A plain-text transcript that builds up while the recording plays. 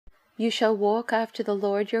You shall walk after the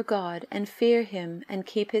Lord your God, and fear him, and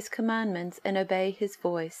keep his commandments, and obey his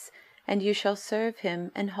voice, and you shall serve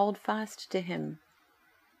him, and hold fast to him.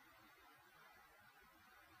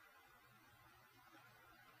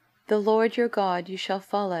 The Lord your God you shall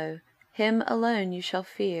follow, him alone you shall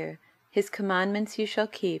fear, his commandments you shall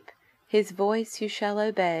keep, his voice you shall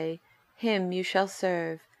obey, him you shall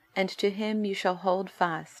serve, and to him you shall hold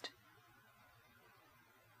fast.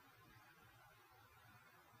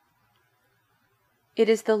 It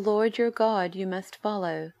is the Lord your God you must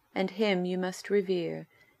follow, and him you must revere.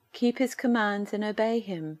 Keep his commands and obey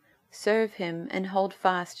him, serve him and hold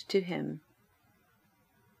fast to him.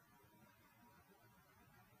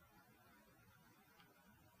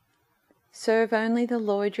 Serve only the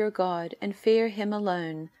Lord your God, and fear him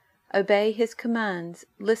alone. Obey his commands,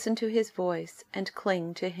 listen to his voice, and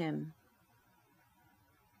cling to him.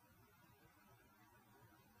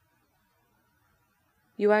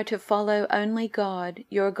 You are to follow only God,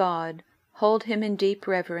 your God, hold him in deep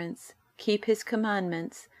reverence, keep his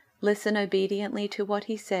commandments, listen obediently to what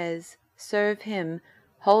he says, serve him,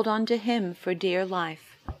 hold on to him for dear life.